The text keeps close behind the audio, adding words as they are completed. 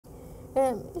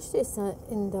Issa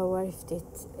indawar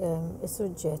ftit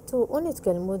is-suġġett u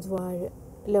nitkellmu dwar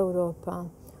l-Ewropa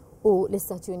u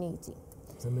l-Istati Uniti.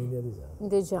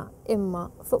 Diġà, imma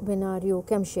fuq binarju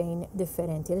kemm xejn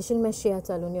differenti. Għaliex il-mexxija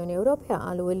tal-Unjoni Ewropea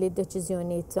qalu li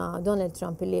d-deċiżjoni ta' Donald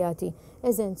Trump li jagħti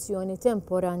eżenzjoni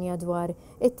temporanja dwar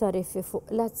it-tariffi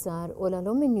fuq l-azzar u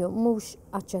l-alluminju mhux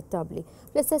aċċettabbli.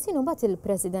 Fl-istess ħin imbagħad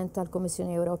il-President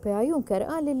tal-Kummissjoni Ewropea Juncker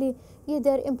qal li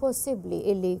jidher impossibbli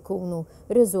illi jkunu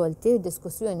riżolti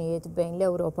diskussjonijiet bejn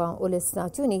l-Ewropa u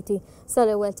l-Istati Uniti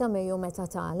sal-ewwel ta' Mejju meta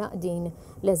tagħlaq din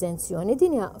l-eżenzjoni.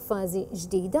 Din hija fażi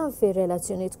ġdida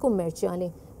fir-relazzjonijiet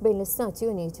kummerċjali bejn l-Istati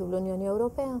Uniti u l-Unjoni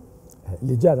Ewropea.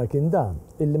 Li ġara kien dan,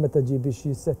 illi meta ġi biex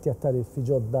jissettja tariffi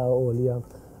ġodda għolja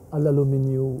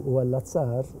għall-alluminju u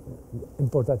għall-azzar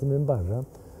importati minn barra,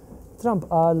 Trump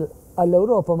qal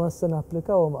għall-Ewropa ma se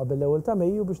napplikawhom qabel l-ewwel ta'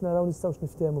 Mejju biex naraw nistgħux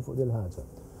niftehmu fuq dil ħaġa.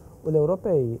 U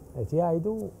l-Ewropej qed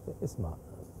jgħidu, isma'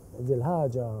 dil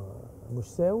ħaġa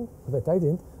mhux sew, qed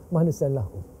tgħid ma ħnissel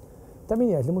naħqu. Ta'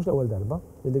 min jgħid li mhux l-ewwel darba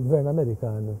li l-Gvern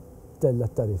Amerikan tella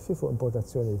t-tariffi fuq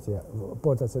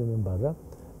importazzjoni minn barra.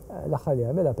 L-aħħar li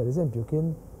għamilha pereżempju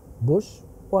kien Bush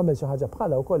u għamel xi ħaġa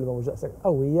bħalha wkoll ma mhux daqshekk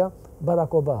qawwija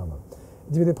Barack Obama.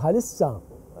 Ġifieri bħalissa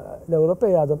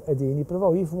l-Ewropej għadhom qegħdin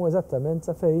jippruvaw jifhmu eżattament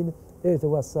sa fejn irid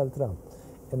iwassal Trump.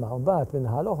 Imma mbagħad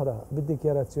min-naħa l-oħra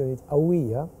bid-dikjarazzjonijiet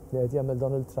qawwija li qed jagħmel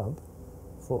Donald Trump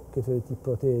fuq kif irid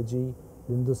jipproteġi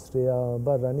l-industrija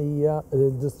barranija,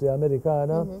 l-industrija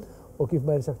Amerikana u kif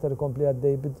ma jridx aktar ikompli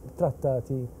għaddej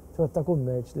bit-trattati ta'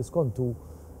 kummerċ li skontu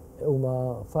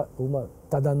huma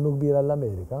ta' dannu kbir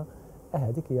għall-Amerika,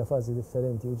 dik hija fażi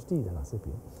differenti u ġdida naħseb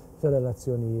jien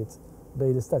fir-relazzjonijiet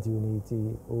bejn l-Istati Uniti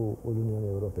u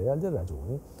l-Unjoni Ewropea għal din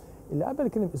raġuni. Illi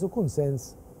qabel kien isu kunsens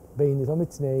bejnietom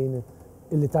it-tnejn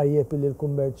illi tajjeb illi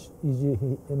l-kummerċ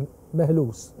jiġi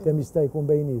meħlus kemm jista' jkun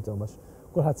bejnietom għax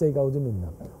kulħadd se jgawdi minnha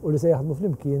u li se jaħdmu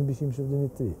flimkien biex jimxu f'din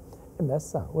it-triq. Imma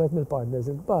issa wieħed mill-partners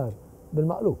il-kbar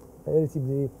bil-maqlub irid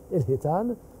jibni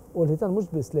l-ħitan u l-ħitan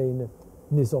mhux biss lejn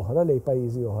nies oħra lejn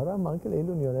pajjiżi oħra, ma anke lejn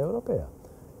l-Unjoni Ewropea.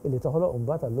 Illi toħloq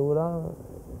imbagħad allura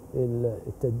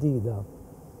il-teddida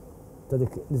ta'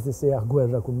 dik li tissejjaħ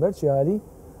gwerra kummerċjali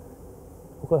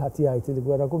u kulħadd jgħid li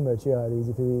gwerra kummerċjali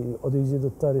jiġifieri qogħdu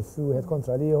jżidu t-tariffi wieħed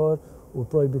kontra l-ieħor u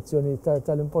l-projbizzjoni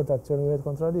tal-importazzjoni wieħed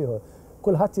kontra l-ieħor.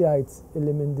 Kulħadd jgħid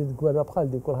illi minn din gwerra bħal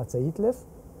dik kulħadd se jitlef,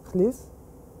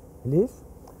 ħlief,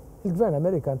 il-Gvern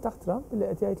Amerikan taħt Trump li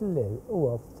qed jgħid li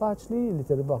huwa faċli li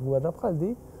tirbaħ gwerra bħal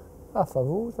di a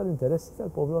favur tal-interessi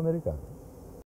tal-poplu Amerikan.